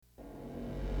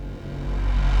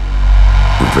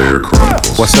Purveyor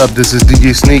Chronicles. What's up? This is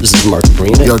DJ Sneak. This is Mark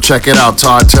Brina. Yo, check it out.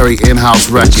 Todd Terry in-house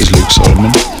record. This is Luke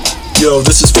Solomon. Yo,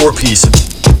 this is 4-Piece.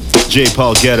 J.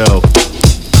 Paul Ghetto.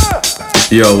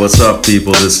 Yo, what's up,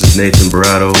 people? This is Nathan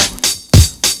Barato.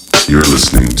 You're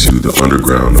listening to The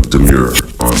Underground of Demuir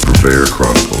on Purveyor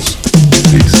Chronicles.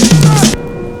 Peace.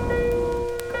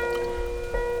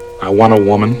 I want a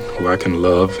woman who I can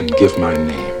love and give my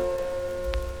name.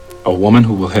 A woman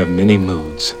who will have many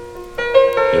moods,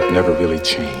 yet never really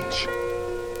change.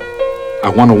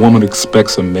 I want a woman who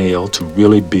expects a male to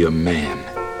really be a man.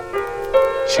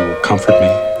 She will comfort me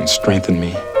and strengthen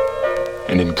me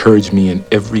and encourage me in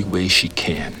every way she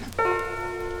can.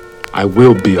 I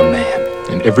will be a man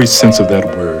in every sense of that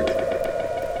word,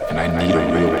 and I need a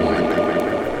real woman.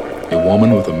 A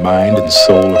woman with a mind and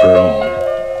soul of her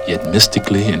own, yet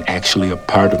mystically and actually a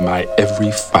part of my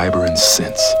every fiber and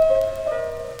sense.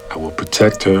 I will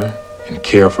protect her and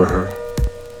care for her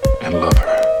and love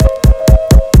her.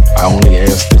 I only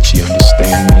ask that she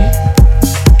understand me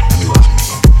and love me.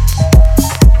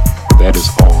 That is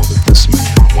all that this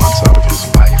man wants out of his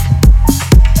life.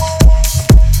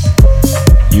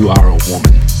 You are a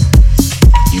woman.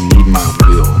 You need my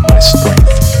will, my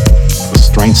strength, the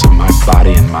strengths of my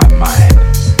body and my mind.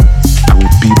 I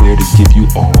will be there to give you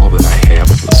all that I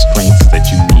have of the strength that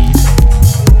you need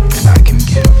and I can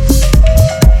give.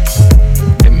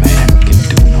 A man can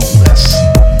do no less.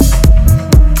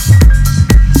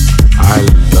 I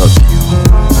love you.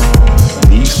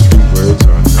 These 3 words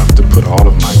are enough to put all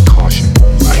of my caution,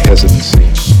 my hesitancy,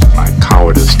 my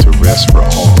cowardice to rest for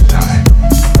all time.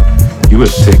 You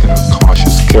have taken a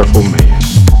cautious, careful man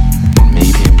and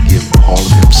made him give all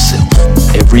of himself,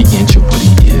 every inch of what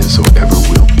he is or ever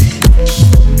will be.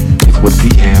 If what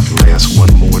we have lasts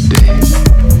one more day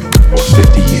or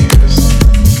 50 years,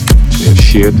 to have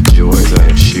shared the joys I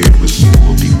have shared with you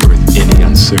will be worth any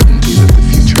uncertainty that the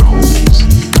future holds.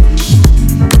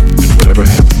 And whatever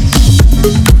happens,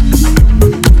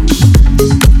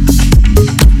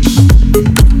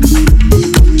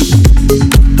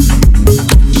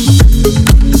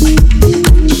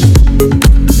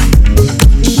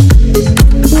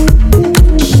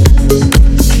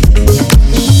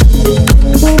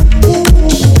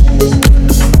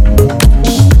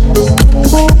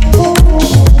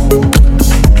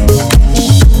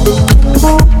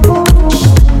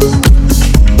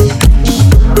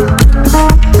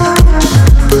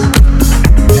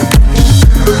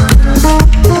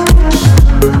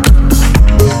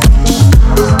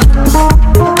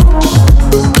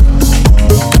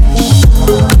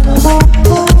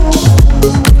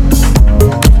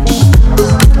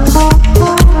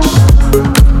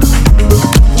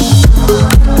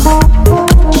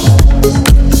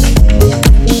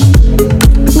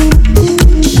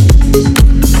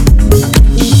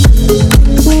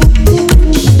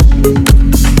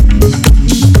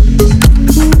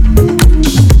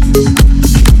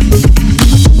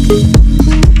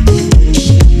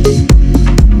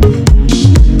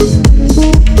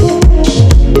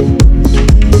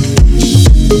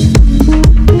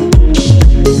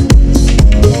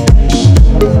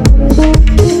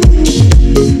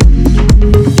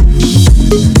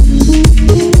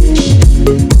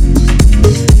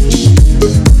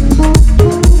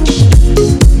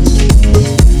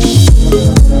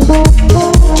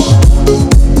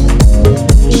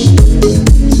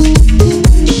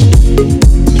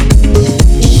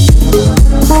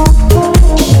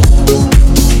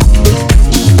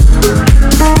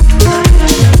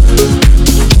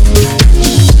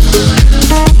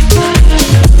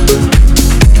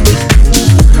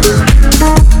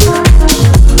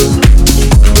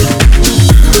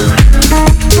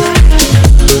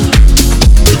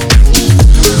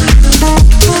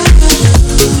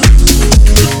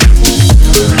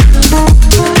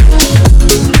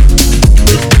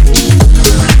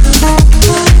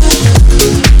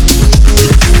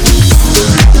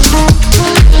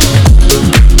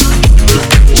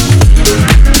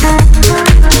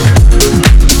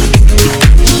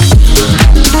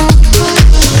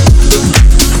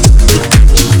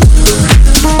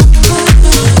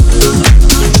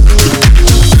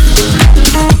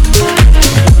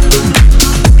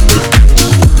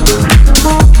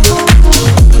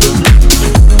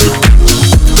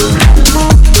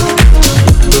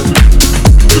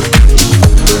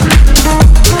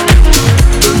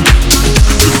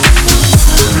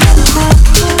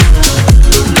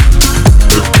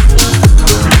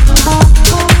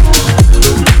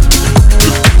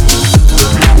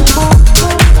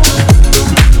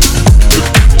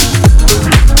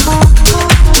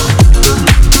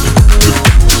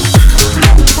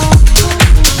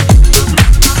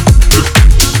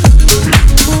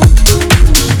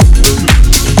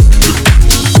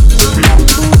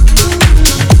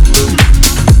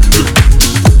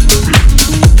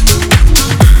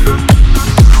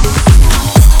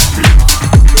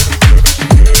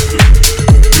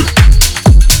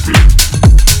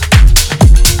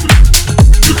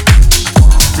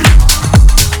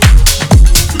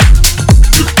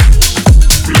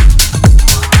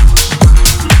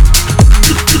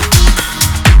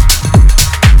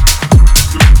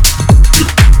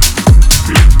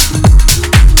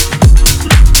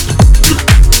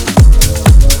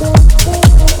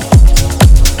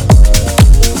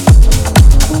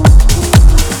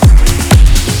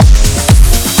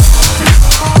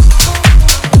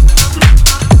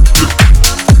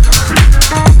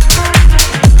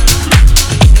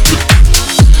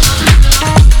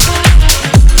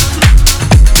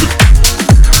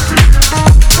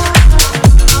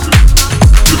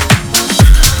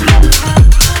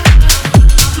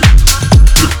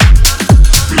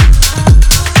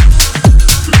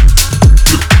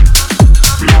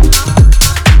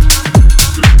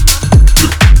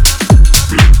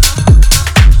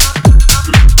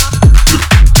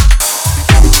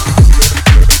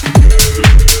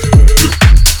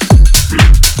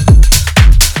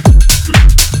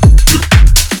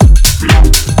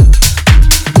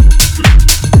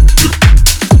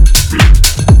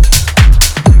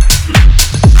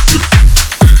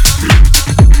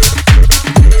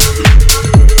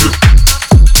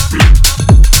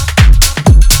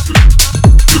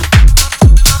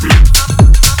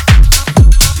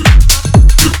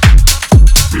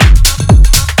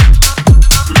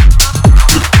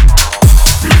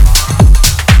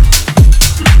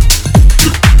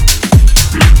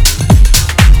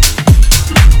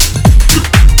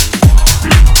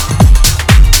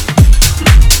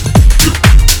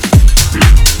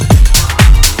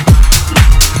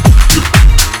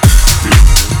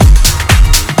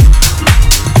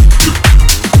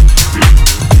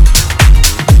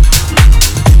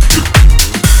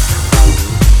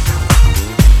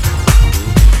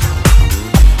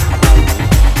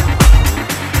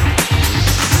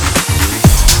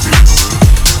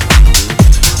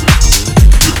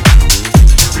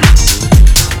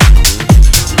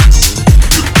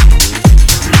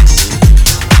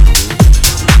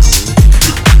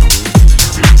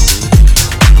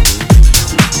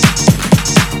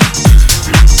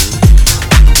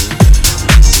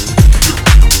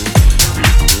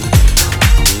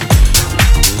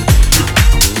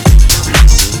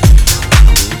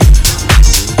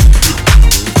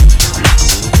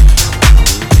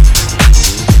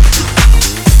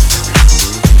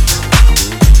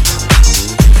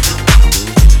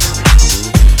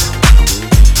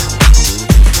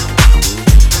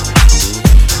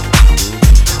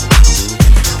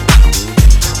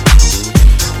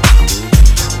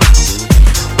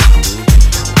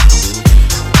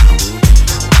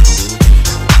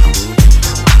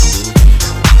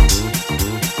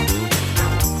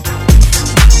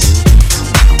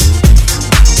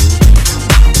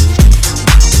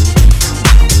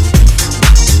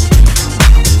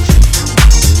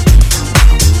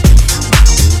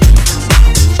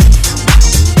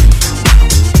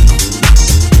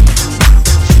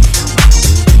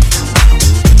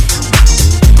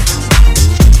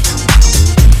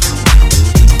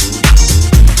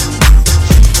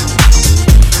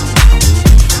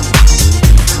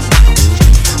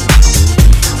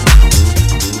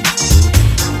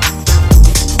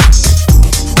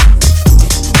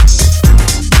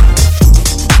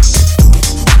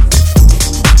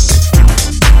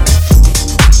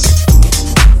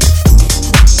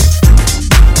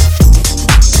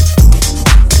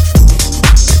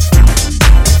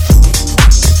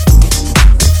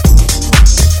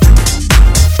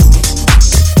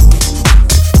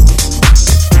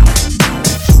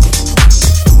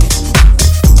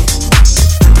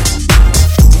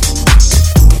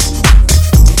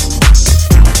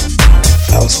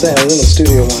 I was in the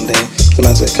studio one day, and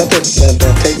I said, cut that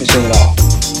tape machine off.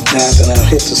 And I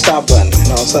hit the stop button, and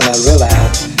all of a sudden I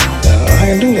realized, I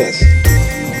can do this.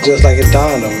 Just like it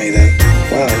dawned on me that,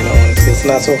 wow, it's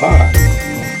not so hard.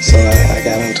 So I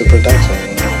got into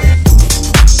production.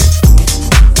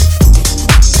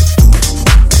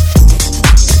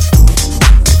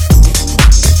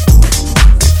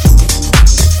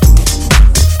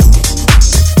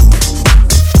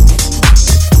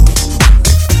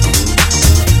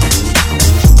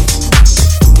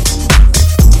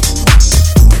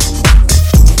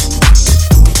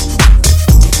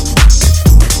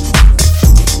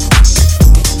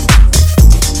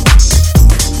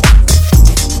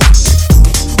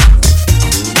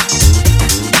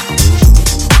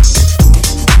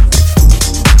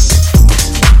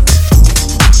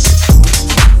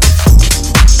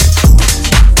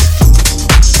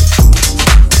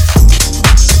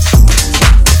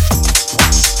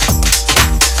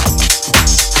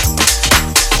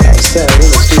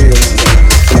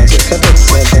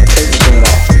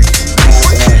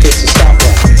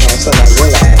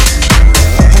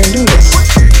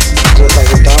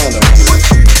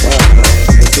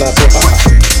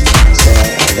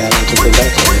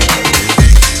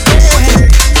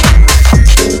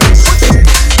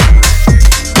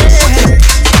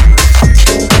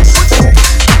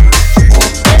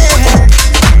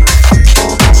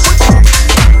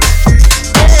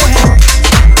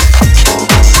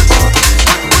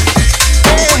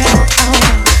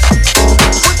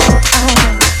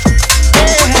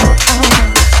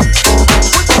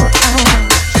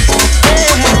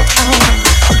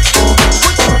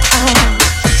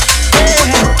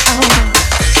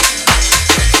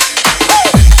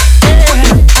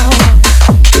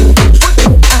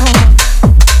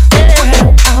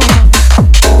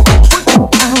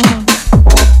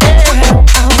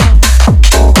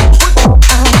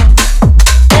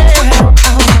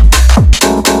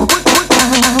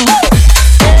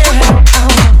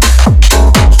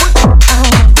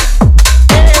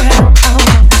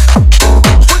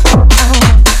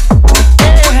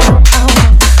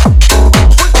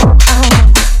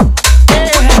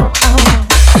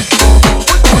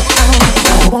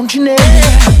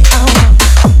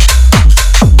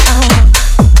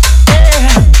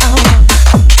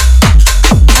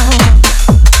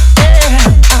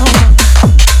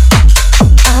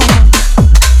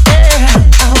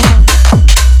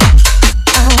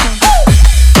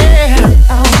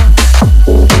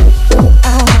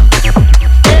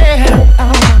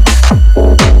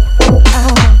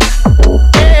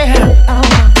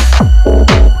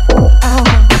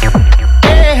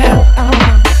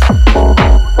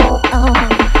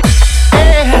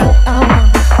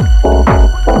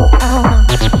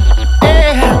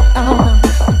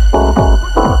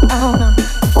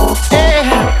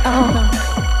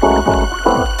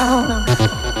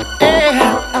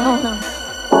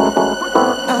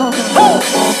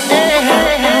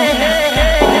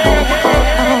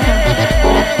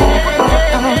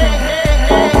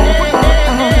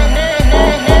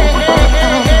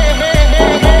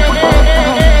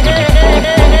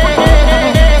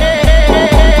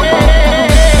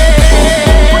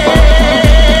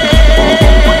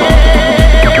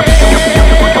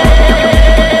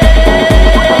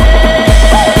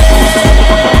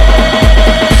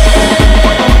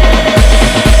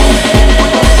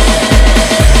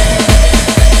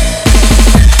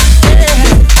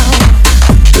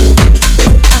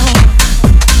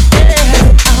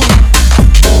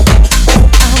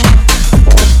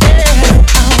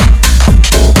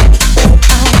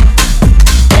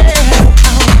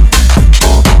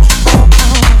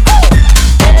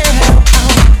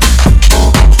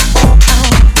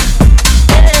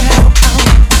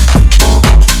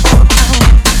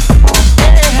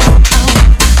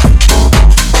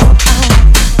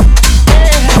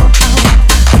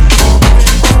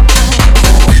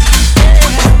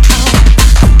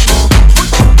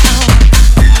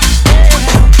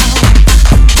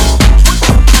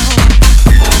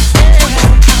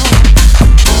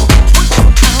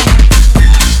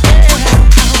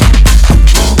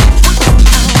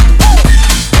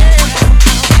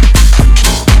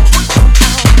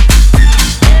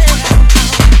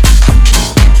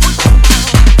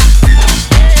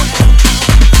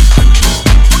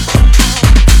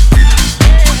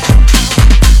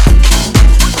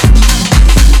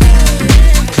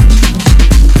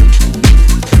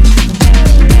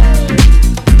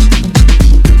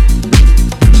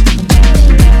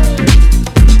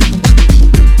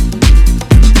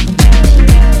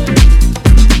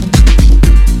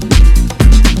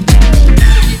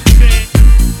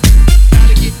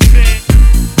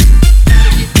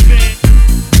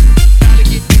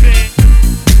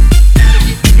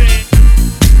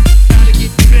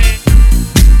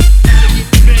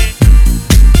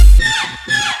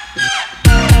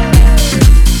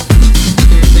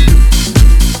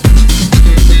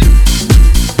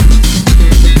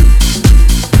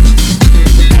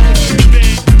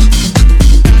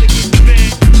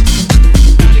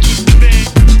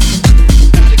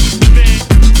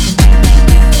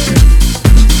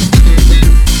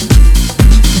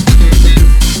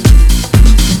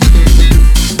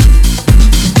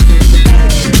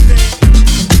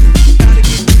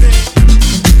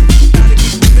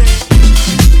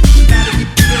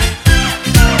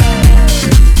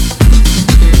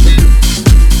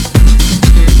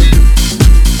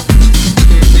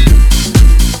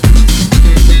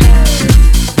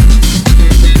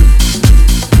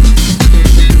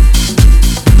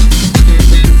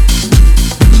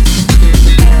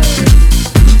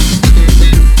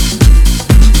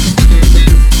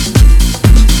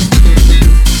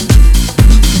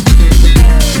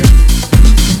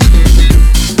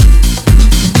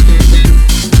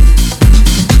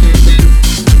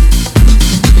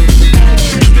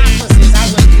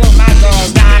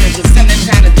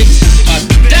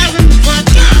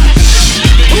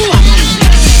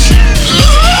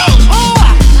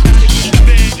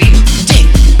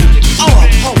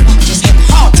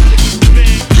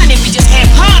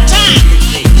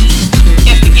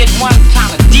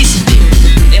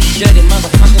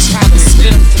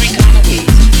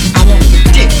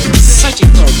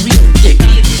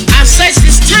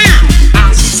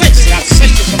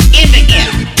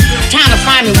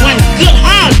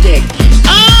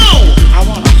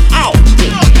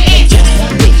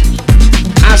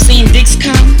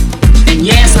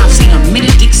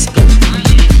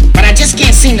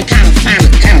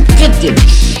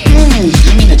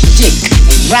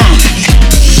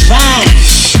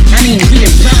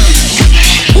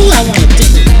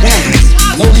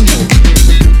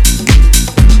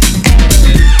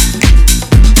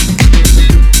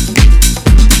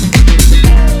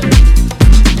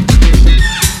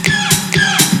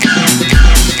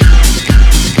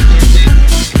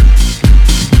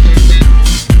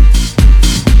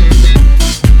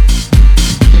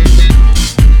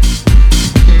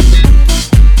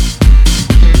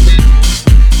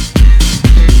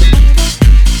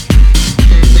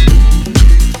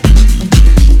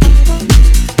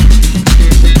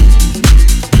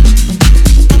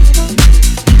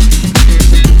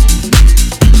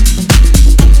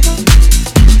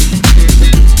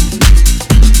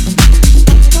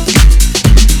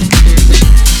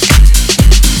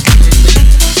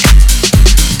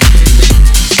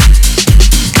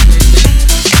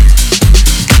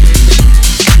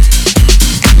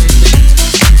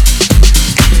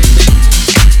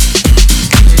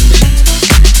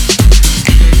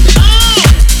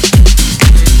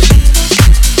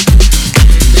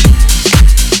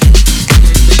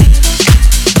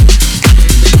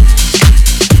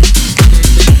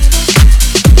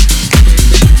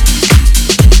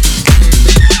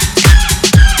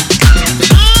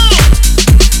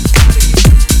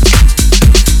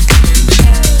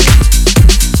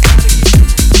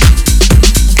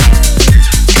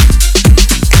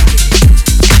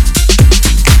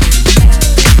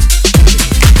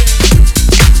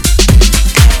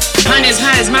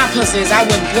 says I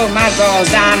wouldn't pull my drawers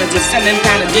down and just send them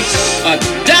kind of dicks a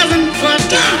dozen for a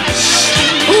dime.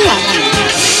 Ooh, I want to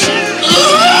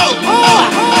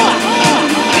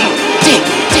dick.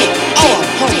 Dick. Oh,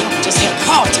 just had a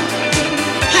hard time.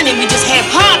 Honey, we just have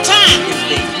hard time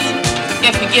these days.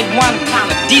 If we get one kind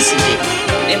of decent dick,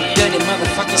 them dirty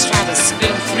motherfuckers try to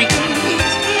spit them three kind of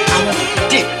ways. I want a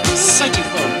dick. I'm searching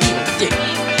for a real dick.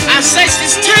 I've searched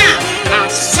this town.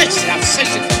 I've searched it from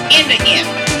end to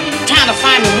end. Trying to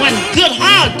find me one good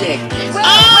hard dick.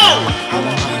 Oh! I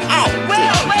want a hard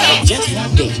dick. Just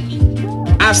one dick.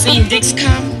 I've seen dicks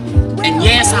come, and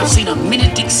yes, I've seen a many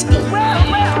dicks go.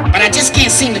 But I just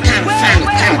can't seem to find a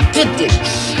kind of good dick.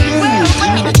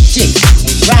 I mean a dick.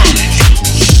 Rise.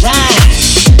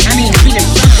 I mean really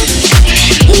rise.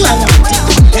 Ooh, I want a dick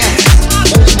to rise.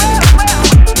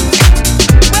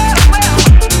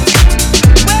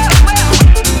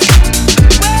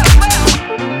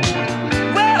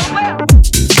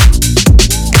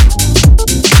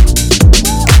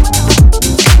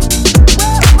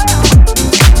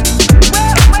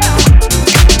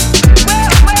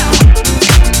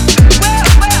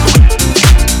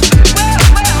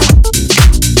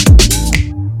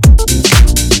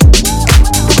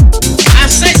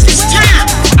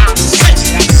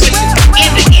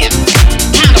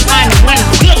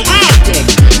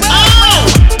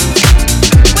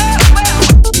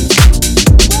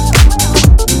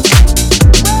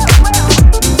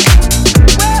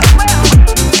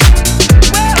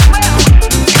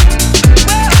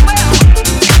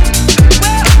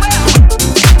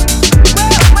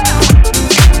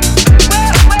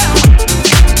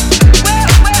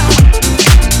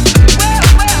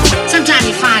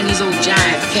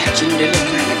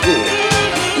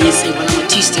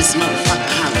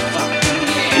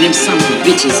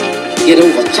 Get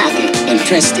over cocky and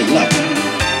press their luck.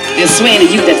 They're swearing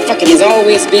to you that fucking has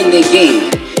always been their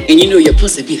game. And you know your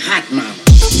pussy be hot, mama.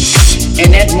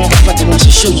 And that motherfucker wants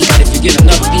to show you that if you get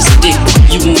another piece of dick,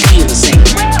 you won't feel the same.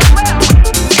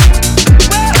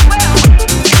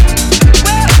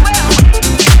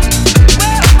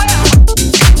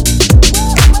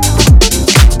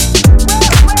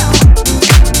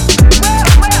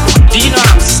 Do you know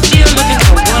I'm still looking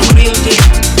for one real dick?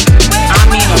 I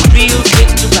mean a real dick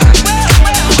to ride.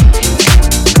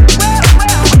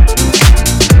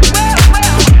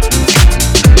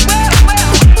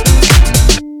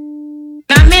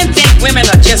 Now men think women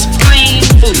are just plain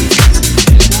fools,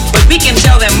 but we can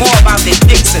tell them more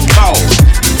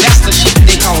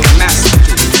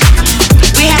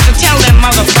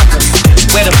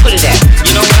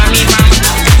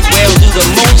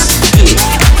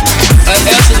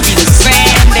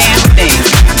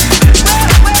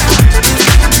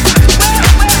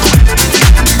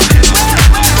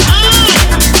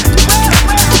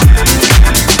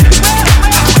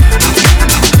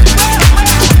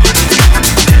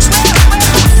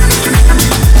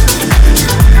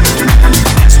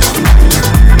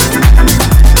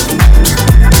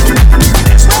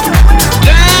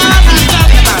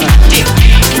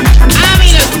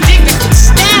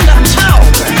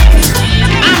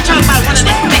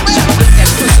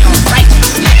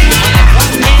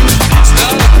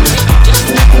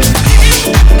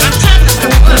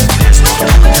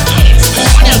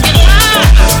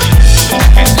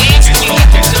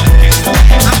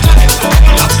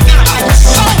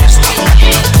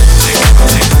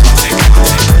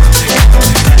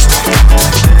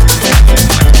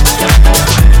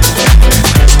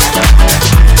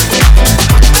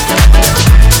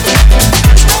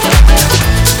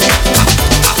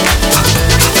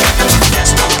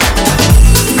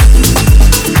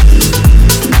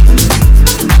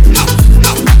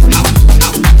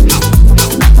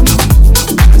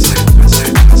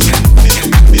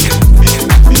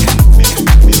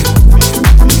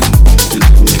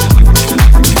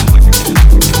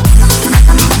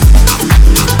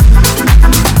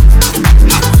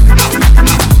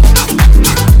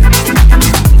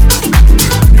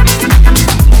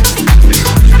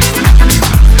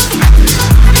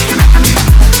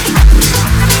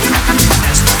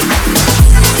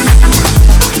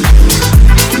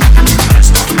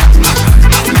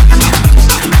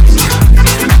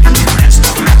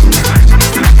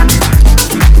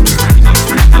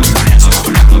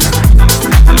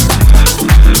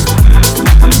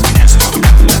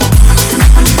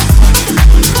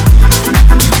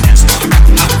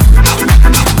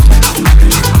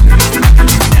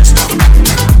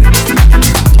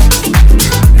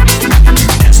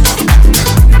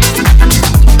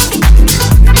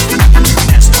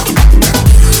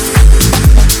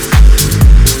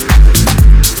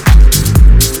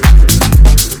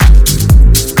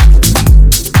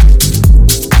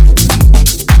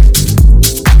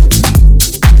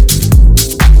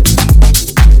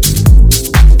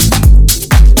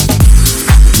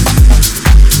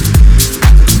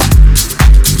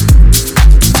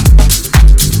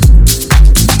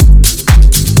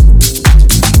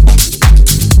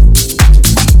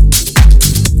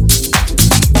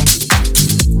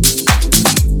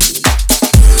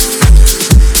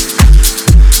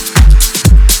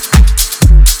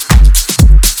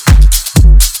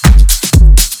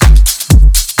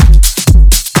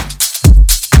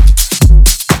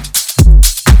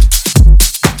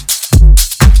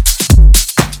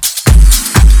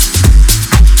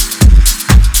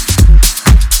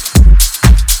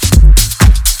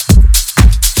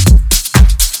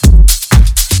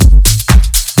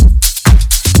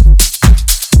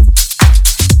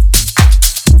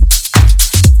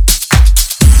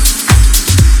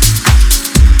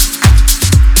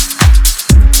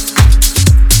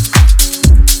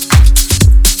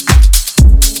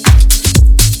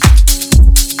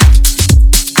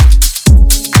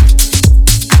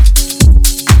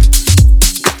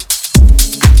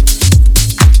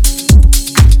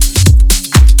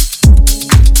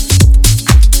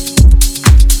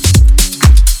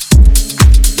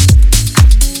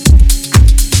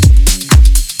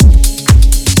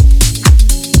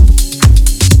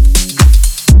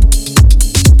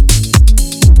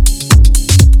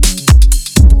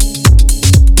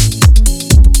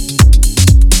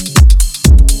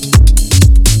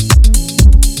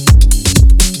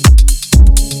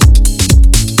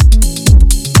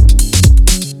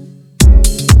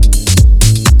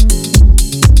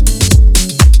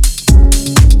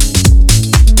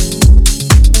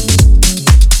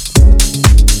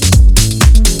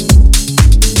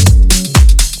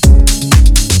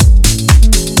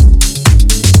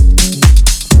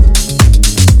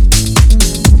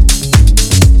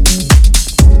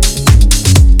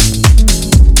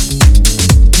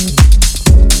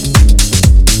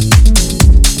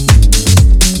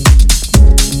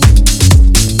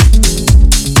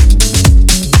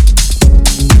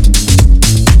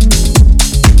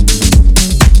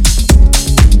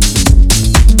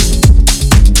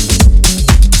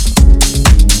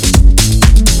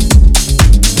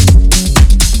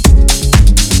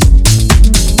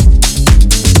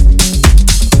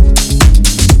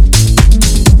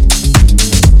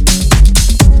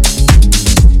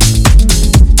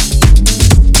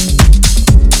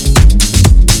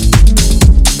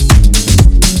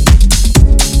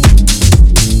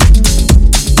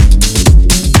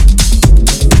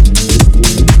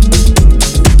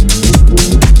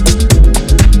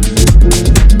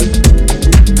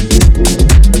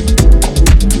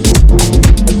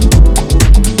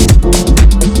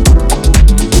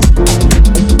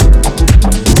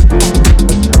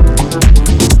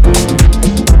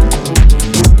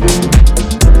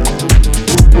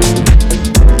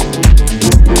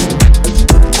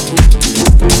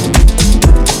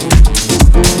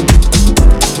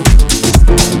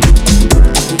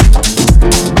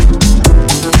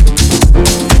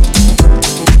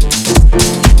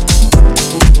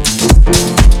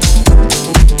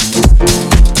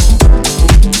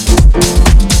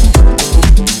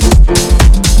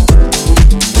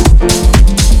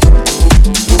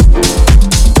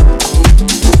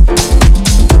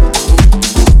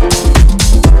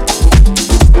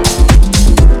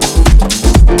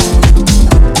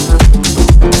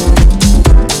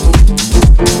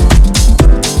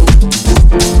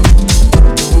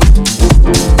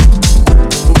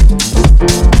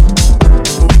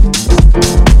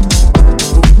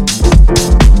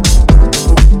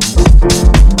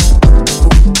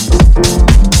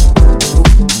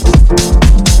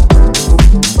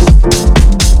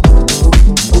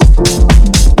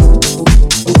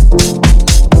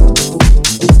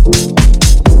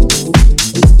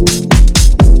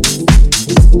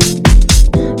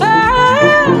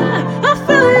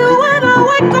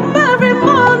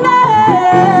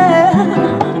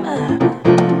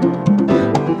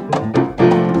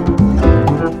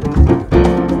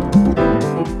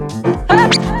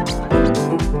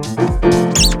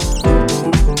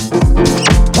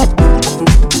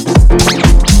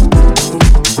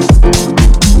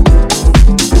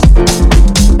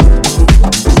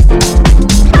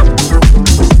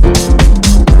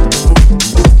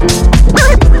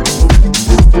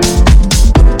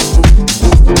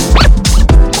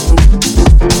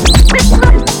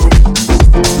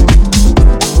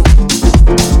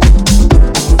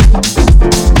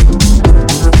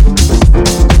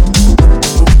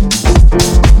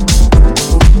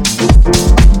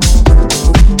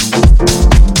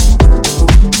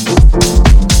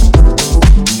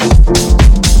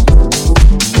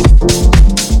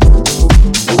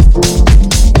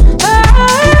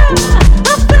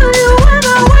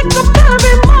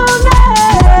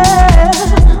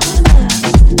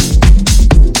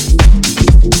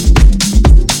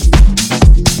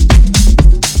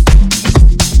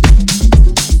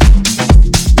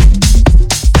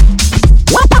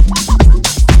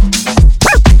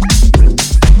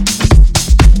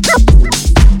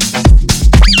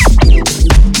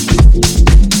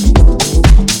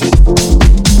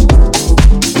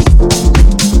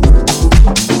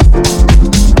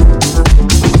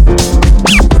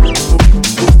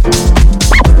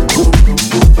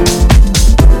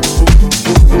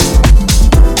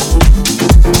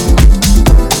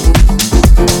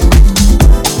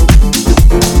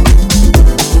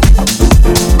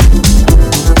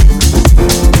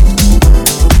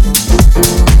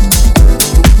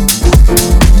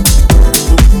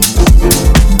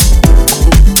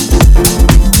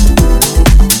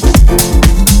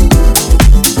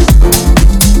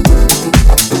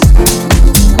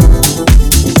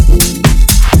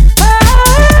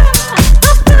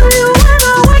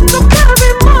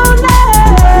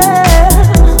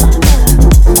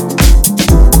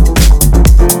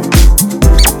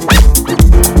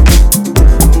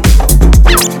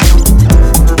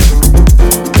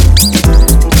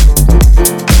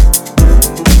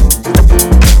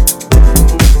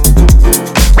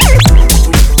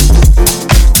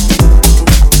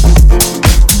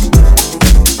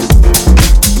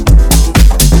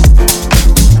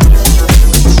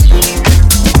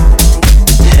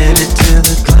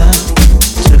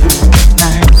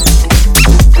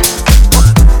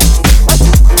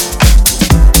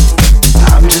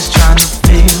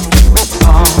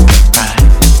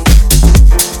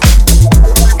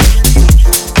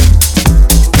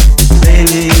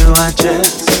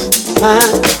my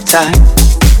type.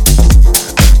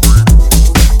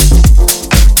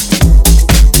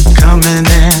 Come and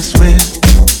dance with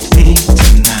me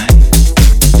tonight.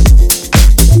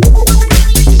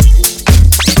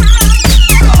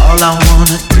 All I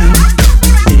wanna do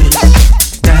is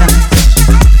dance.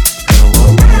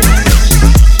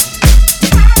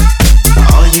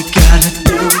 All you gotta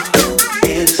do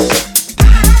is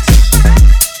dance.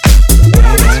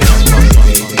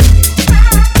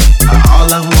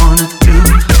 All I wanna do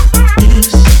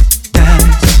is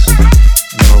dance.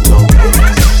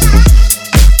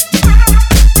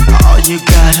 All you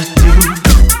gotta do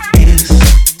is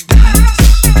dance.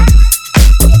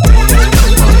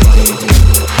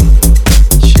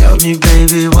 Show me,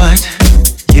 baby, what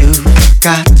you've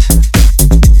got.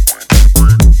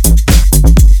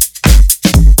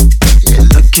 You're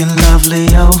looking lovely,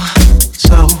 oh,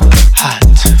 so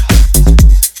hot.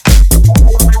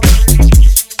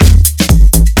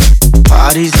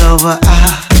 Party's over, I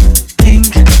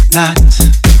think not.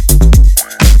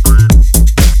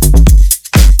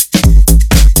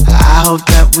 I hope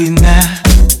that we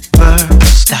never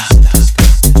stop.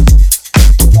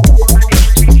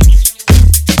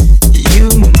 You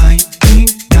might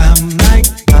think I'm like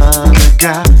other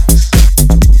guys.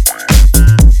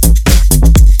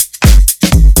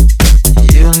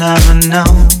 You'll never know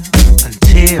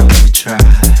until you try.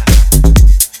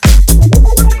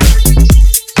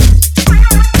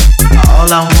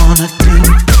 All I wanna do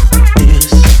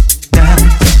is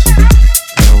dance.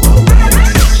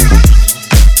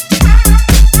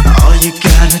 All you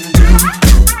gotta do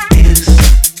is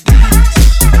dance.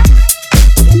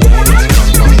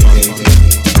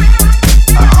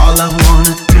 All I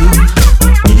wanna do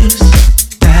is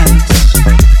dance.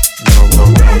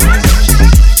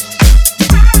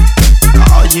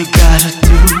 All you gotta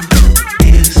do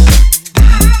is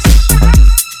dance.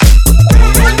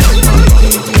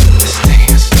 Let's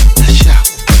dance, let's shout,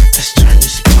 let's turn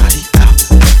this party out.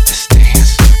 Let's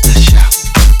dance, let's shout,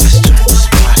 let's turn this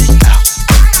party out.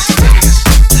 Let's dance,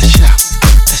 let's shout,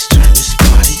 let's turn this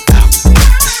party out.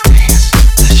 Let's dance,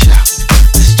 let's shout,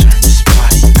 let's turn this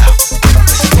party out.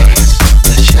 Let's dance,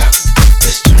 let's shout,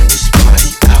 let's turn this party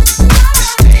out.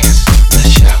 Let's dance,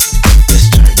 let's shout, let's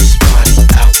turn this party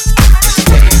out. Let's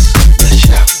dance, let's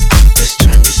shout, let's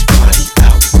turn this party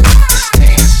out. Let's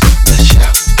dance, let's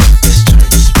shout, let's turn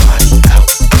this party out.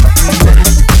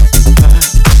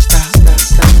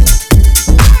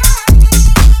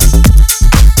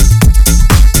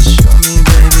 Show me,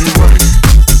 baby, what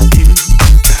you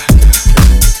got.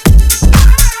 All I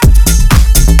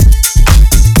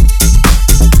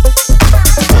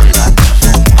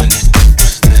ever wanted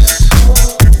was this.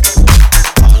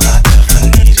 All I ever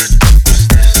needed was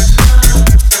this.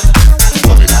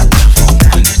 All I ever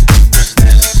wanted was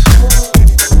this.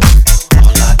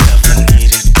 All I ever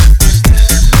needed was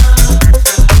this. All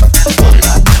I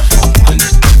ever wanted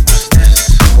was this.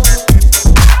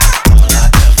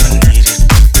 All I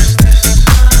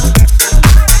ever needed was this.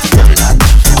 All I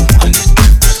ever wanted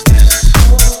was this.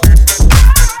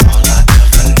 All I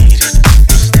ever needed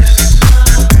was this.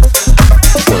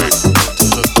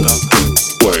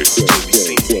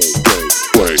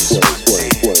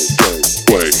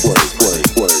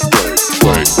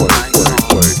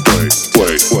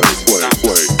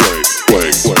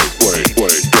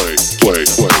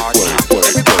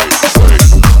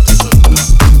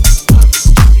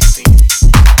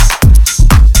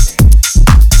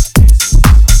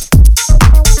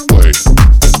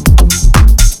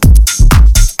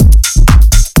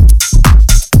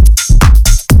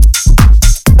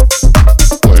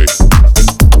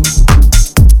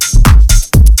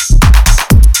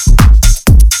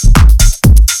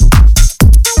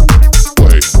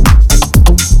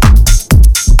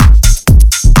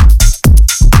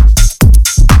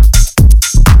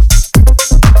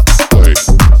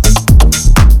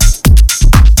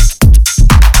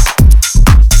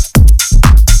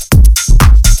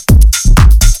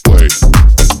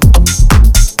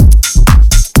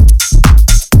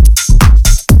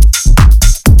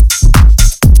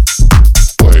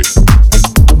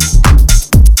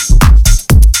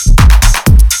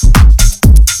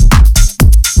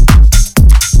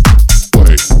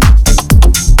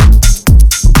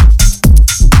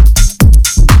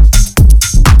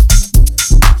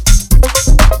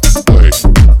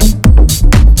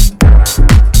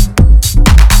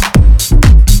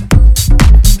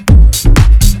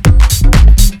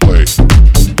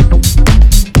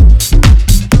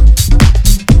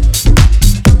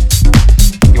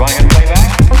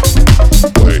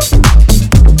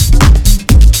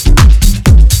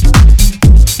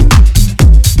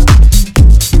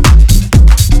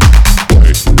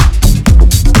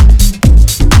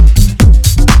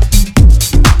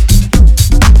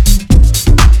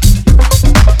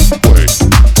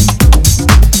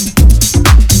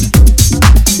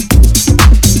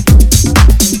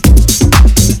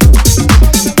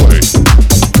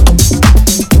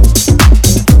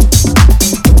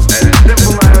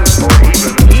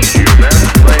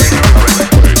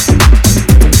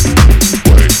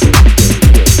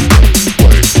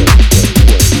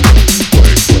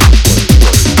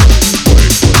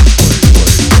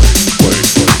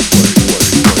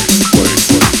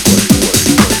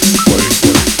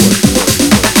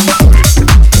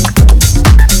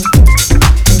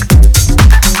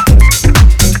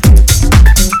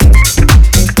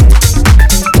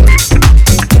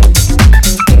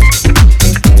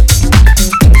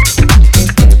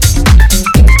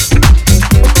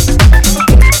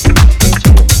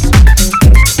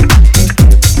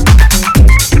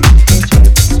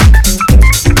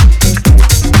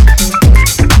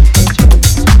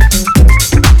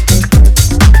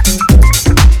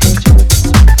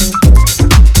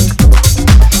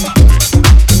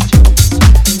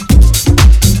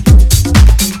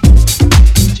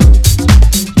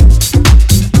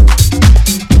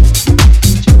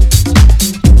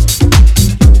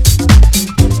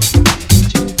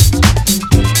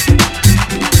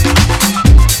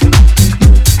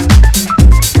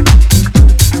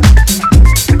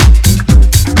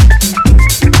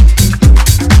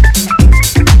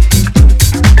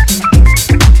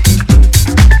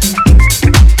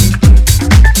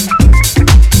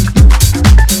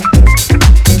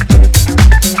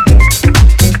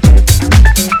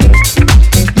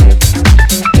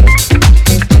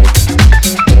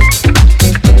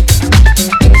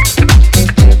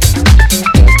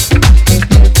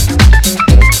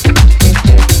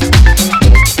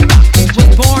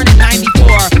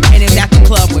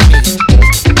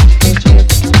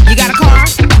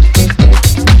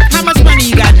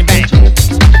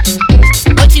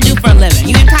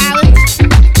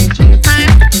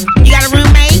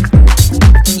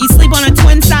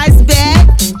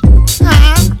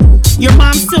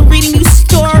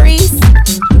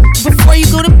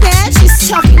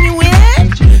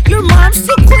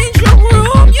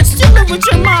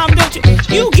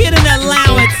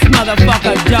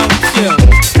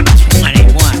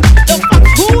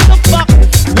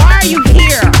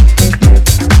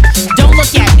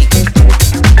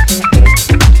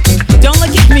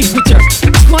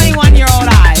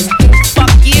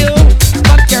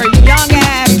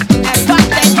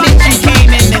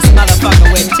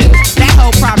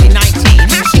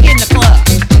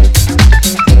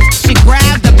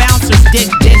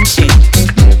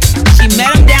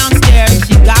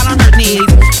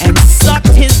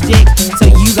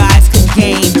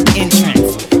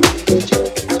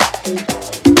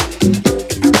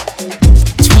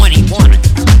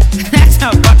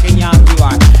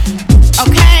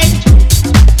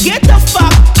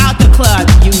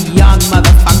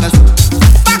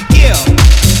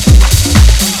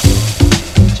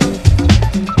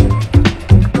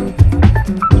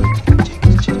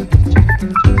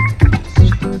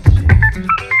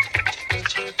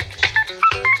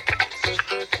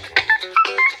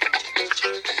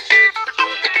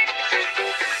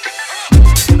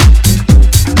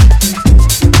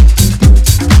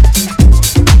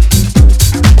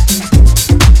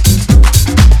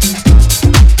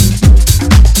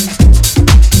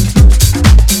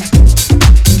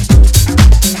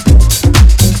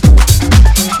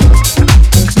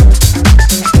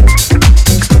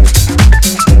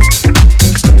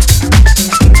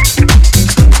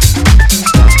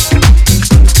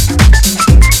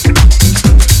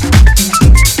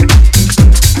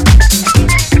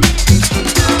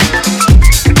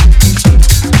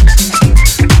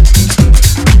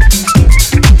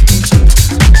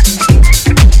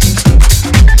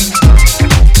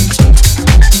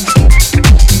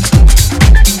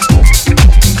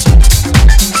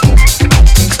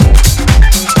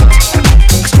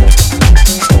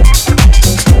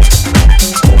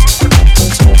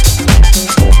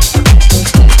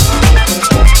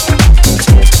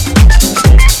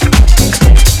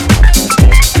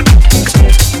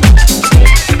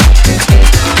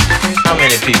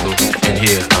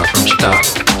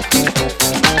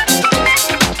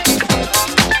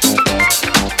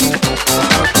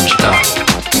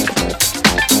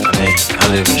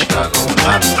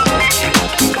 lot of motherfucking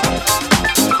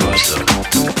years. Of course, though.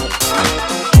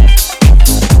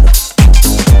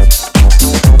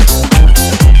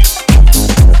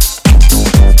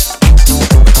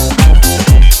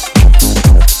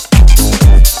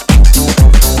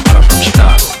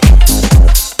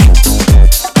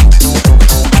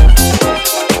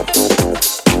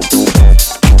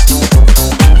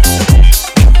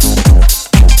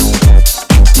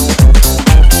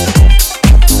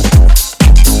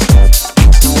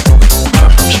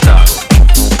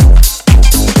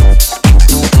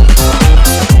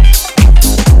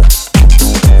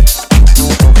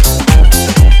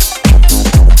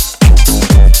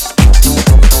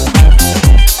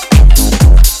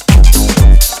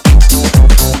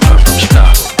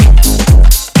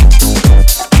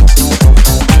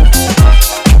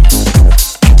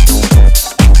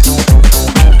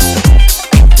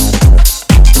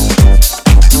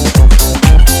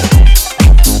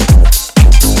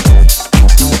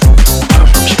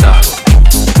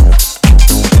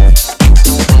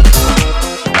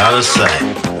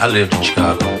 I lived in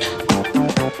Chicago.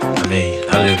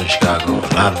 I lived in Chicago a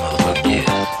lot of motherfucking years.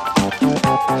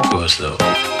 Of course, though,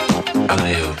 I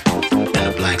lived in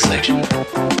the black section.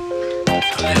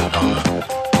 I lived on the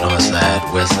north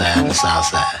side, west side, and the south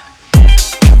side.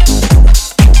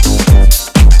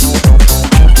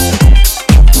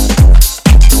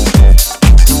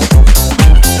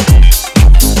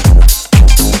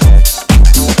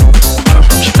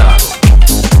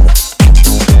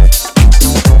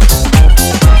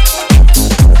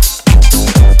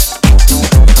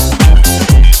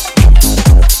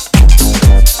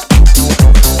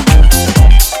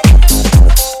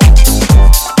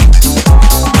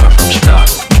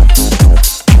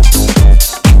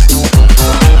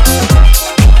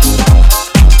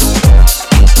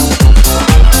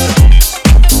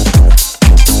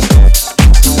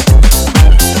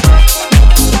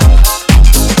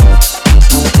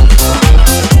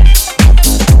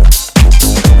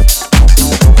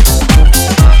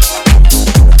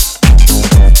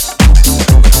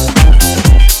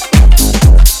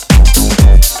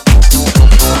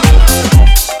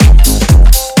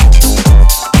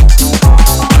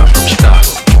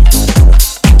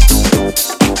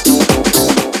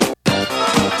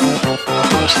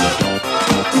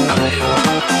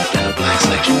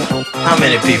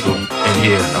 People in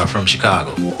here are from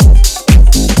Chicago.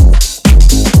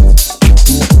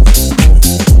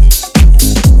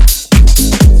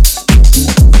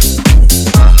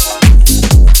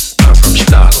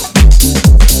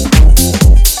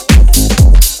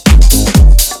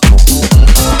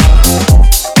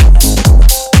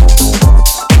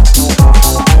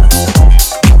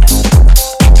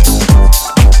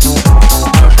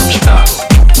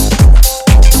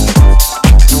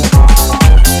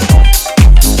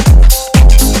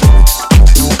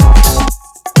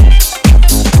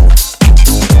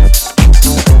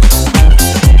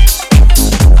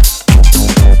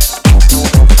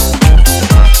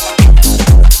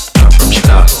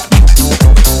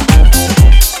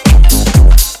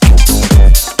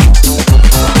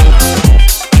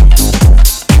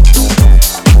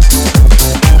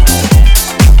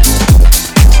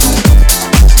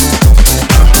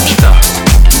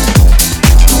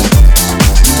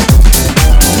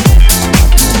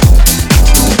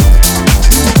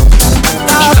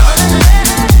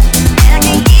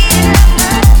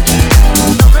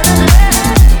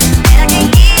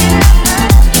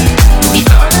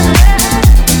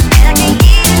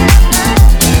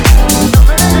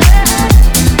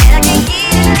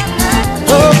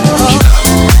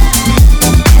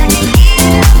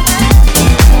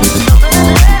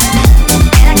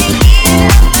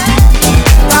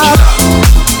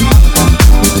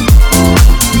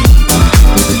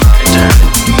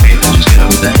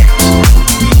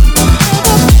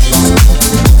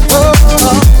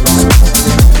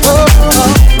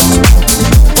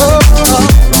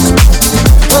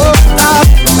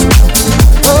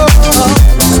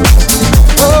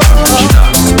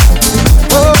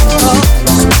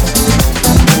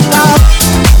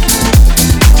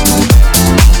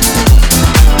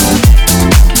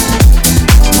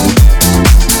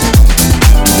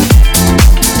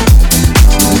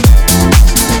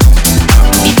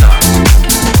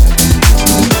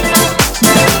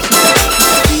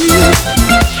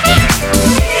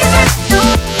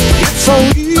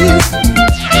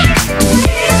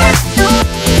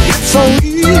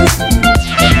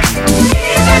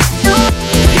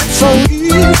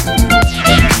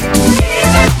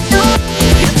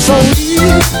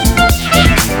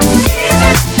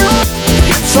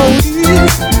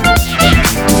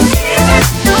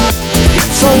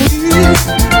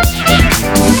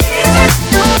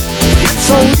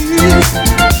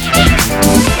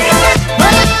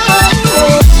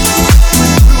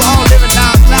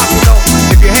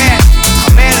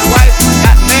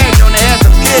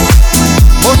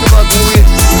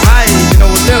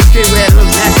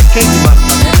 kinky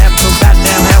motherfucker. And that so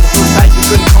goddamn hair was so tight you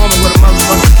couldn't comb it with a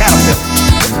motherfucking caterpillar.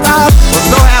 Well,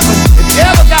 so happens, if you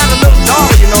ever got a little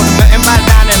daughter, you know, everybody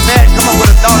down there in bed come up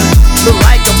with a daughter, little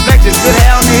light complexion, good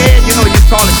hair on their head, you know, you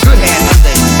call it good hair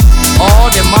nowadays. All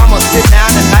their mama sit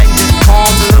down at night and just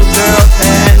comb the little girl's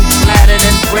hair and flat it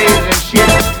and braid it and shit.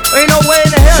 There ain't no way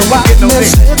in the hell you get no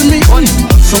big.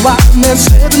 So why man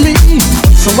said to me,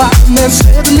 so why man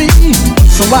said to me,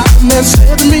 so why man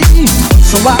said to me,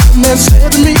 so why man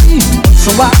said to me,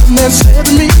 so why man said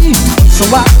to me, so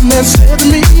why man said to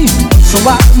me, so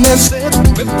why man said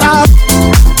without.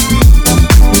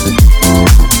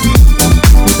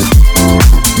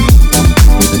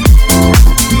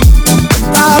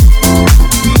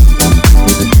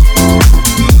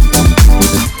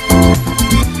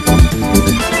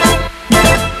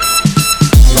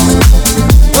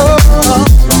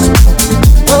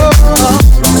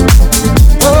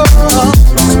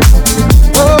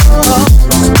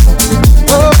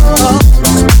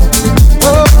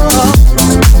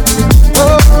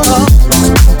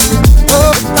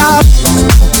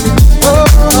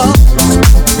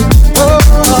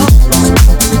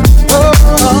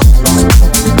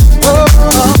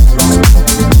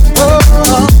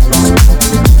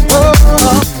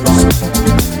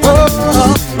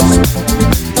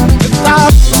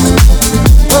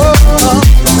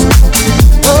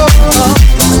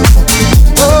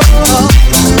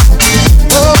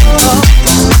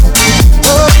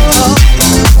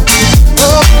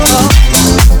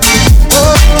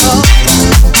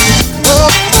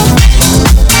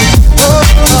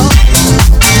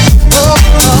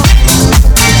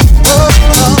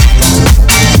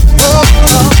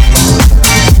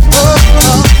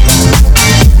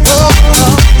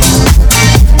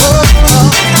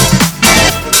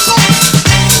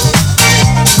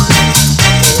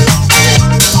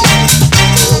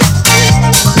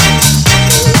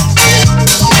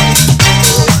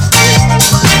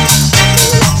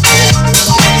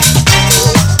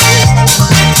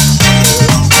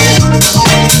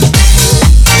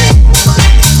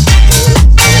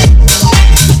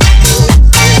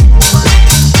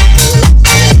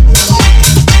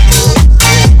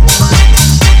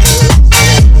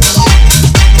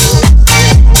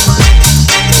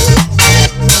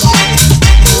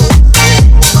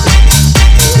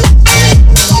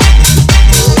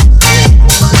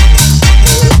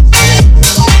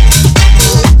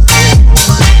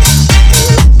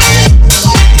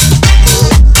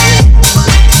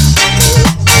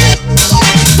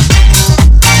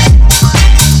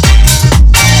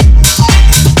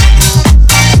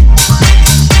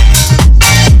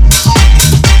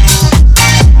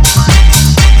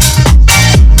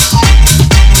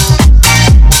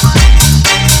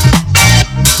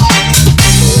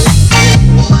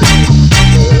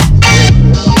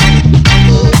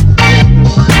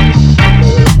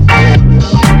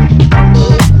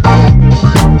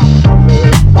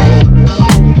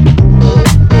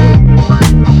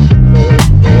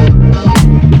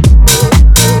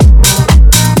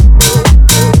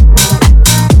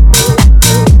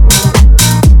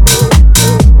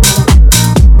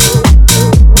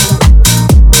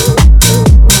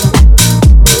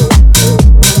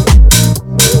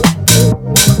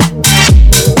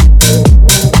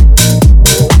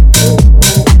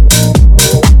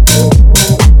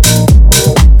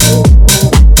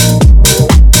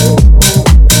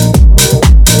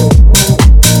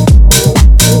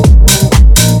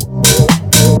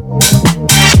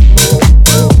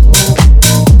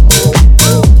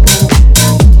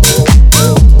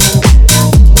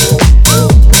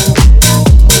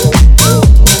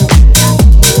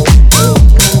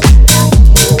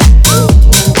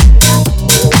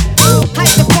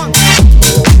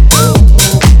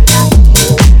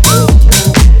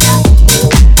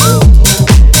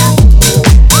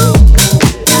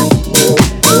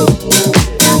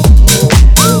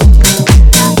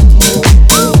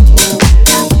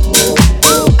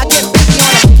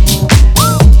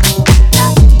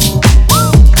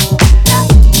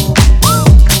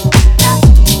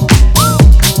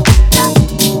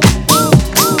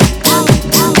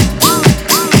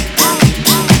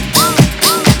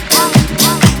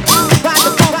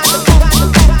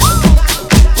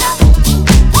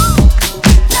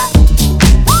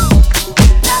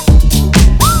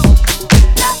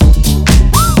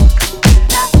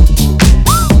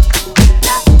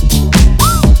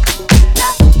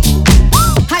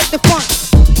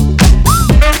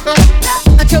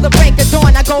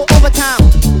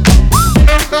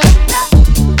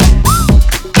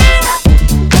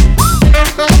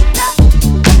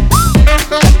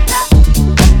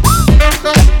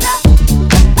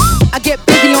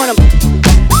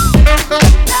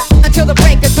 Until the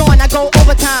break of dawn, I go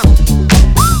overtime.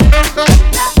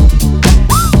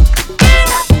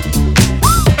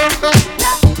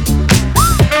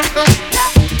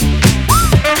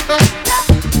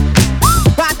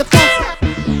 Ride the phone.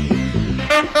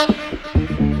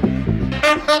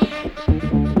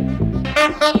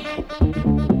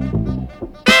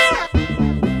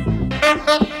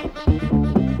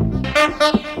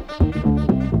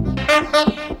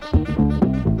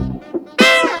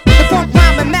 The funk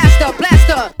rhyming master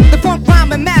blaster. The funk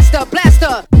rhyming master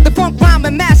blaster. The funk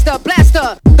rhyming master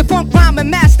blaster. The funk rhyming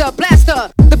master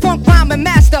blaster. The funk rhyming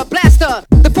master blaster.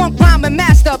 The funk rhyming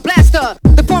master blaster.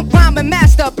 The funk rhyming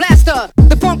master blaster.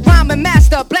 The funk rhyming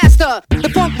master blaster.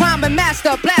 The funk rhyming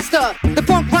master blaster. The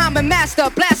funk rhyming master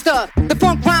blaster. The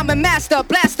funk rhyming master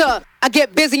blaster. I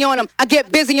get busy on 'em. I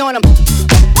get busy on 'em.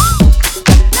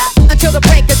 Until the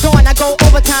break of dawn, I go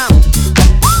overtime.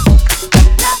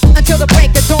 Until the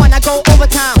break of dawn, I go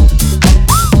overtime.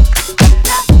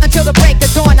 Until the break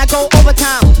of dawn, I go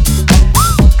overtime.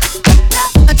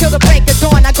 Until the break of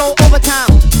dawn, I go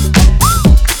overtime.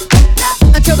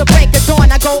 Until the break of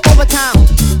dawn, I go overtime.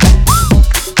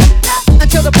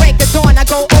 Until the break of dawn, I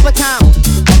go overtime.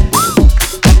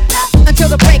 Until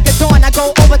the break of dawn, I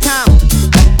go overtime.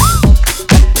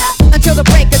 Until the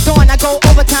break of dawn, I go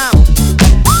overtime.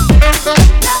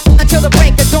 Until the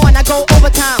break of dawn, I go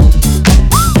overtime.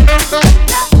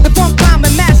 The funk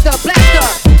rhyming master blaster.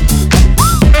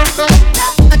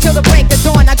 Until the break of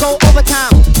dawn, I go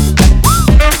overtime.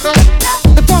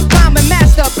 The funk rhyming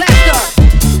master blaster.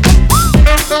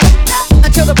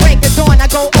 Until the break of dawn, I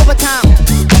go overtime.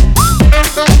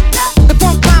 The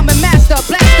funk rhyming master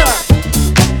blaster.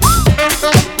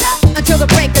 Until the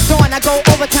break of dawn, I go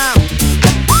overtime.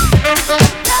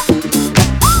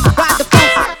 Ride the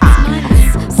funk.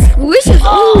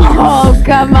 Oh,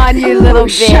 come on, you little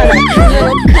bitch. Shut up, you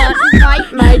little cunt.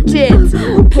 Bite my tits.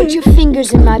 Put your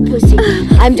fingers in my pussy.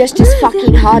 I'm just as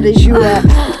fucking hot as you are.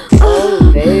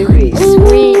 Oh, baby,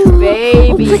 sweet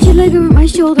baby. Put your leg over my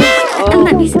shoulder and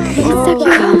let me suck your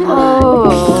cum.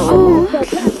 Oh.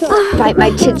 Bite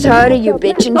my tits harder, you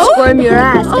bitch, and squirm your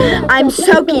ass. I'm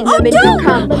soaking them in your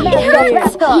cum.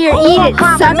 Here, eat it.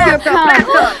 Suck your cum.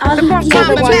 I'll eat the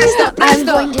other one. I'm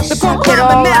going to suck it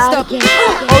all out again.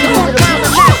 Oh, you little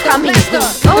bitch. Come here.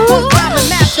 Oh, I sucked you off.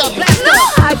 Now it's your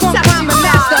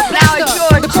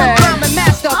turn.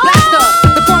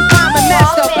 The funk rhyming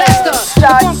master blaster.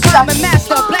 Start sucking.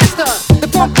 The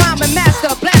funk rhyming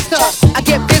master blaster. I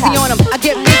get busy on 'em. I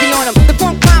get busy on 'em. The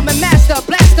funk rhyming master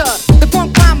blaster. The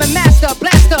funk rhyming master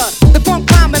blaster. The funk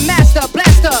rhyming master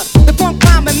blaster. The funk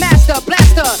rhyming master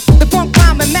blaster. The funk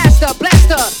rhyming master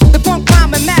blaster. The funk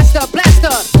rhyming master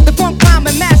blaster. The funk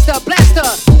rhyming master blaster.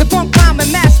 The funk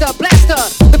rhyming master blaster.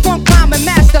 The funk rhyming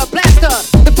master blaster.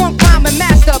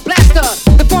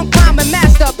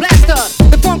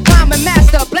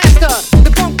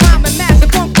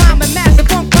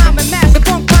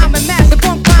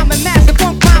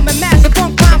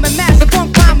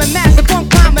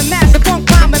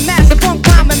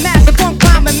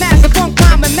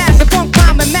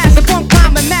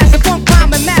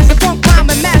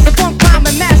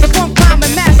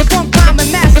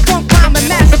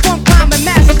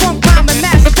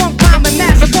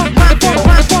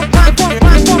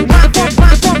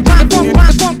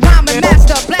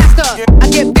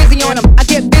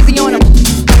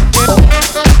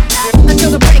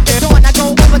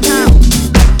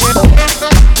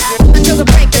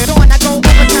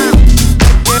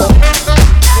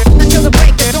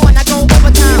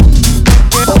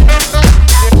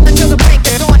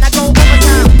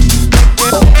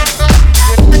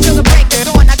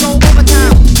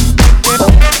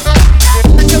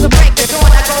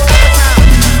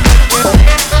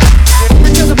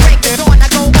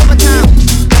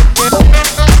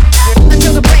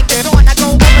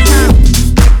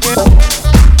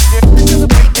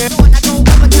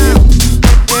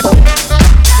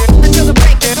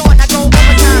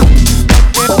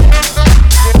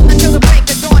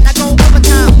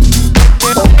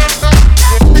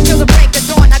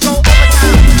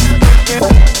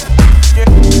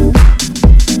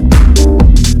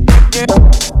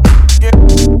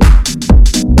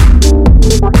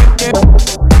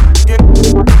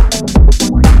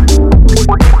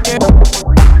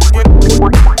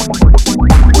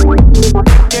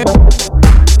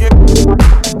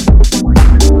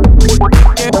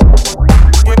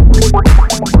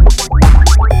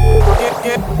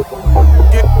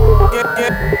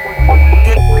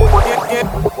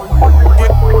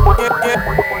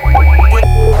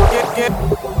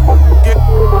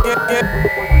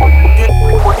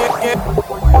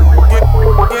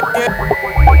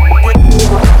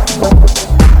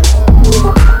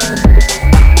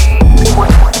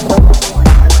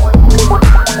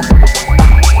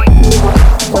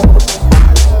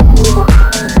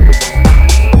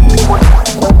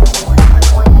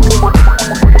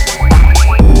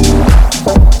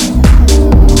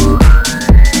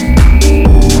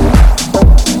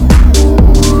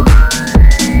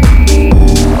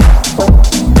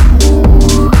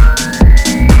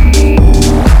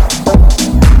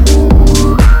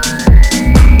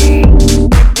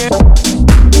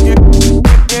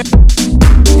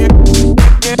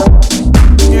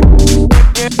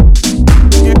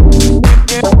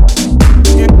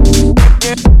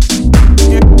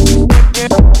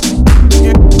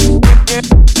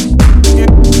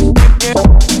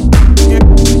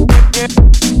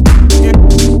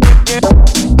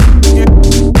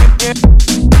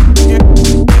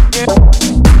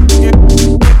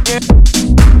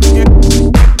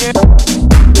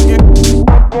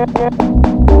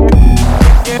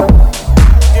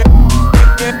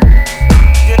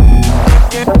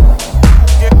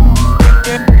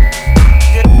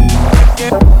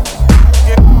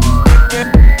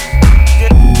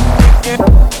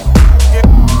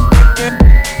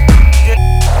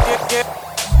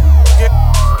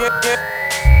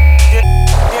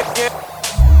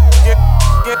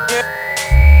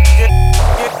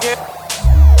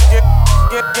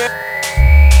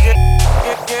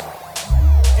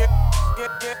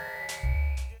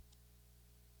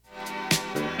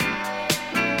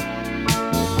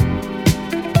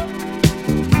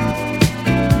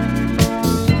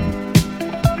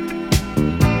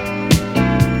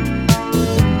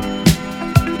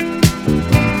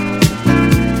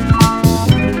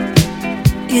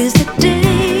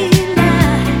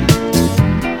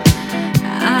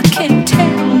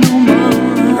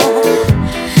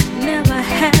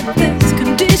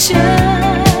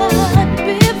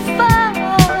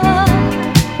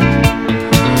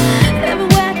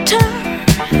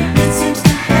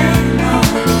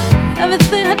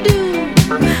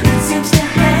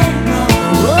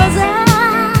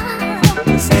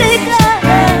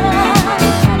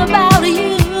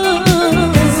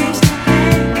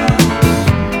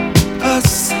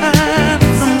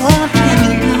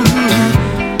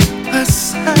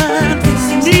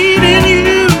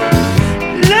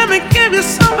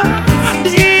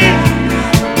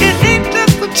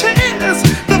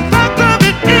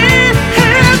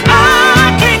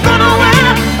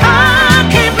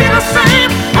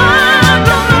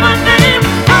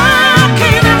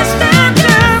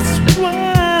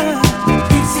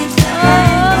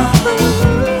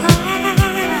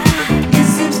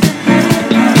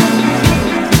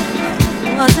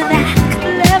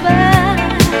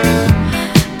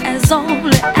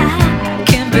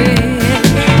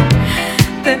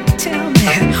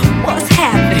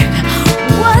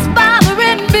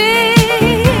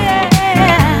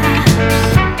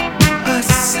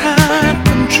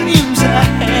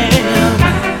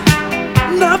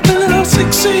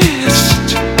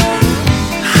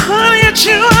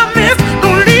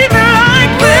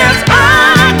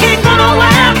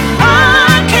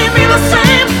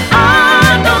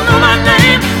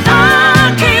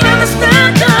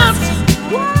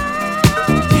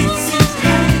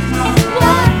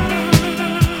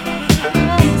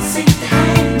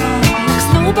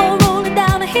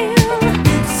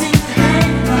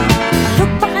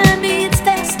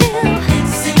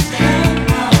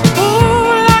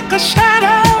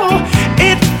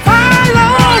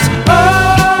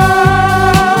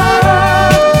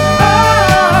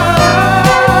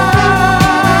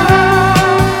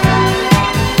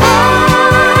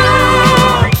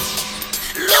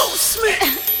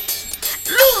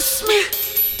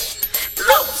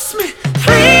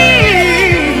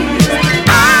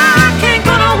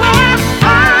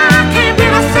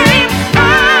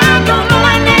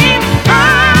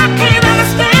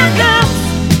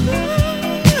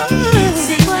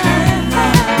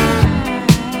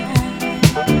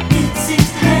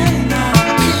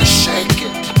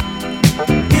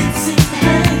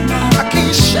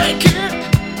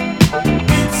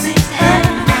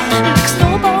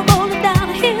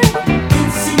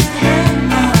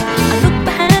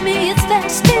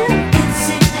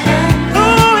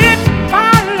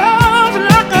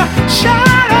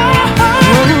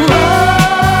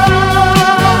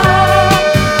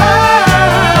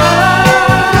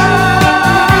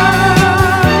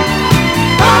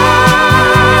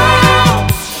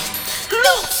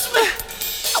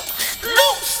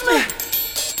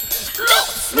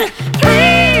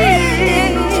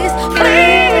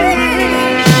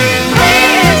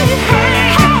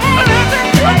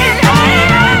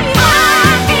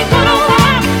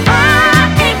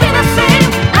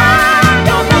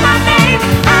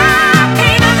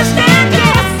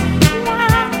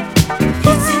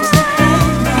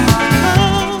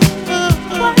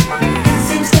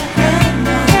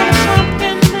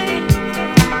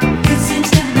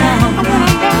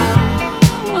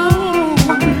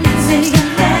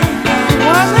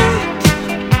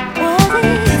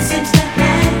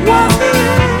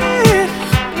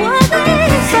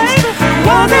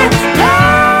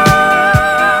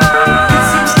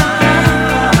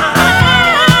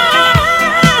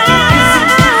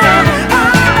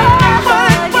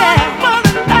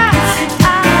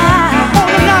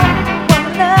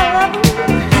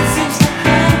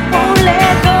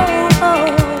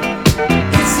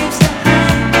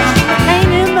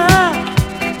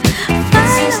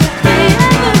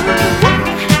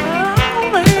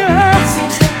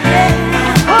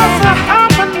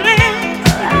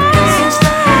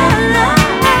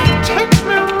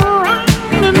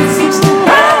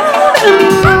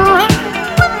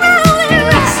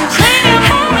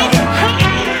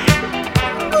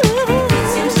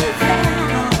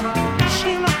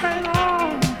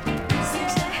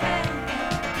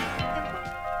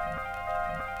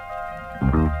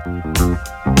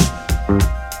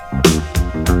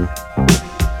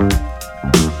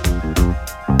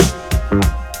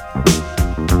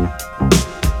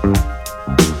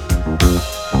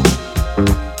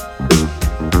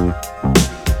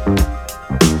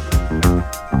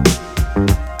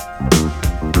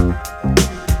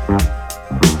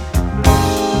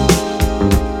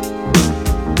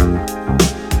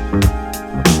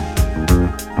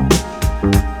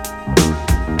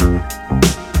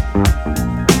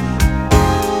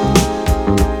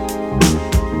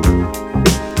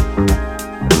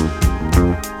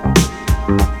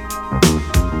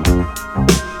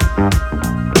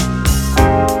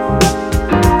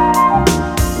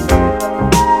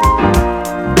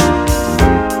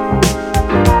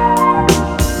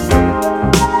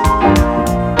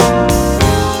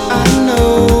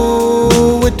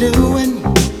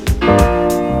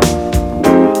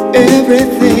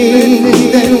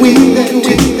 everything that we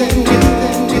do.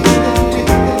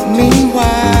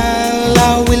 Meanwhile,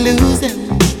 are we losing?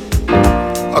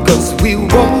 'Cause we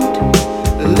won't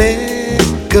let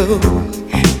go.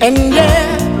 And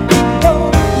yeah,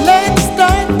 let's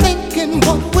start thinking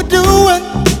what we're doing.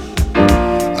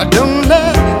 Don't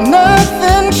let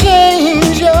nothing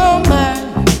change your mind.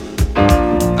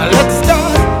 Let's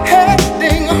start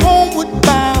heading homeward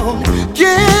bound.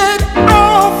 Get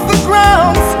off the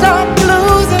ground, stop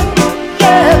losing,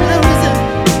 yeah, losing.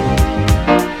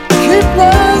 Keep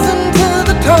rising to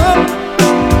the top.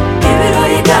 Give it all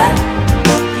you got.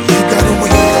 You gotta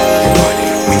wake up your body,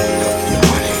 wake up your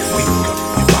body, wake up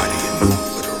your body and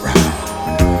move it around.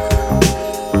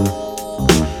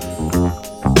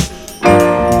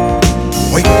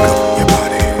 Wake up your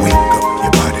body, wake up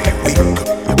your body, wake up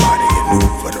your body and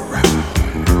move it around.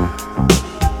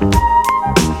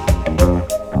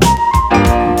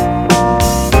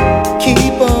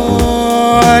 Keep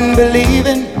on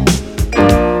believing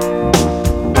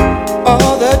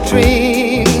all the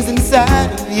dreams inside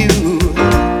of you,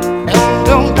 and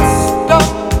don't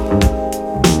stop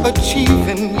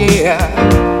achieving, yeah.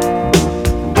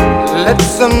 Let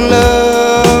some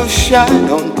love shine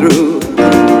on through,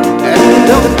 and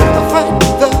don't fight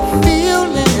the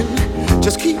feeling,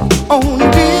 just keep on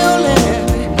dealing.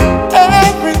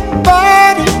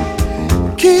 Everybody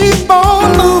keep on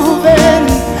moving,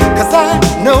 'cause I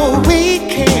know we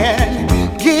can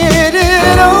get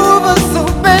it over, so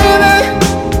baby,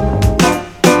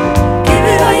 give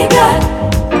it all you got.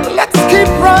 Let's keep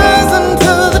rising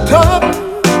to the top.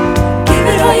 Give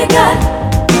it all you got.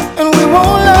 And we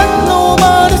won't let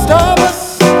nobody stop us.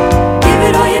 Give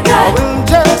it all you got. We'll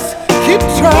just keep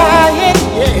trying,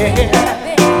 yeah.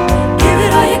 Give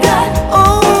it all you got.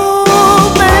 Oh,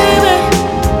 baby.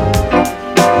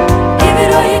 Give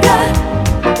it all you got.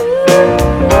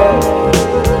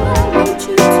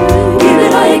 Give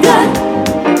it all you got.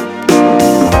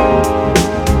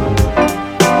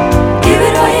 Give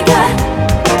it all you got.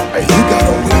 You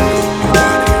gotta wake up your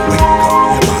body, wake up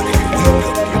your body, wake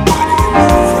up your body and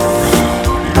move it around.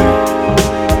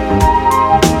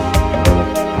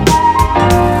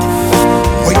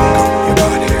 Wake up your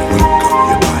body, wake up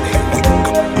your body, wake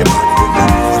up your body and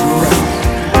move it around.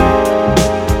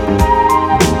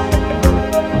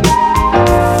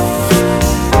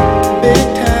 Big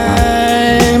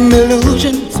time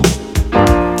illusions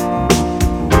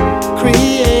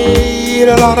create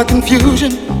a lot of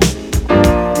confusion,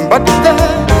 but the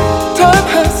time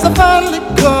has finally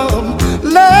come.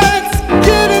 Let's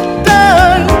get it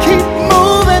done. Keep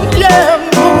moving, yeah,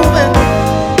 moving.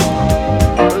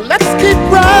 Let's keep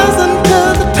rising to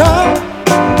the top,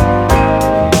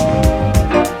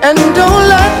 and don't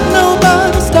let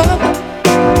nobody stop.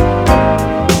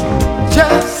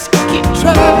 Just keep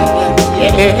trying,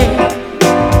 yeah.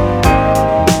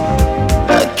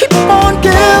 Keep on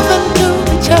giving to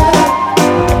each other.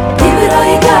 Give it all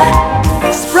you got.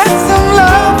 Spread some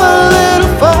love a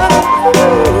little further.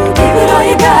 Give it all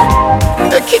you got.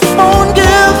 Keep on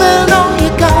giving all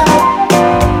you got.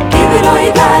 Give it all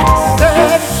you got.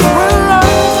 Said we're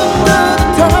rising to the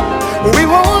top. We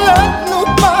won't let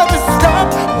nobody stop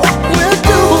what we're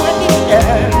doing.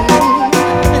 Yeah.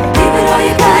 Give it all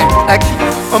you got. Keep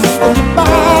on moving your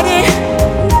body.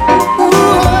 Ooh.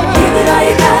 Give it all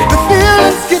you got. The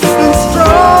feeling's getting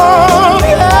strong.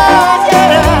 Yeah,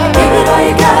 yeah. Give it all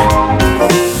you got.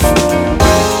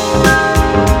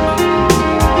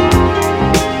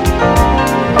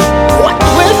 What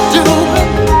we're doing.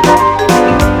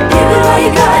 Give it all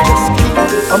you got. Just keep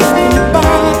on moving your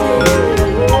body.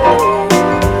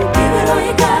 Give it all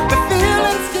you got. The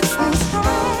feeling's getting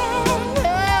strong.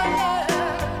 Yeah, yeah.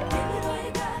 Give it all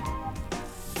you got.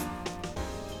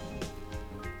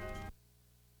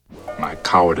 My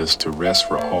cowardice to rest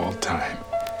for all time.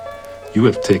 You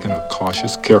have taken a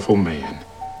cautious, careful man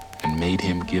and made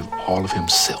him give all of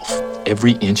himself,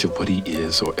 every inch of what he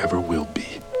is or ever will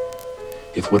be.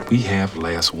 If what we have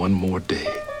lasts one more day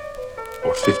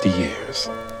or 50 years,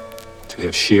 to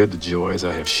have shared the joys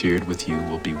I have shared with you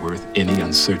will be worth any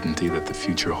uncertainty that the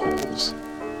future holds.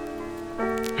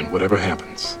 And whatever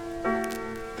happens,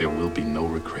 there will be no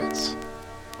regrets.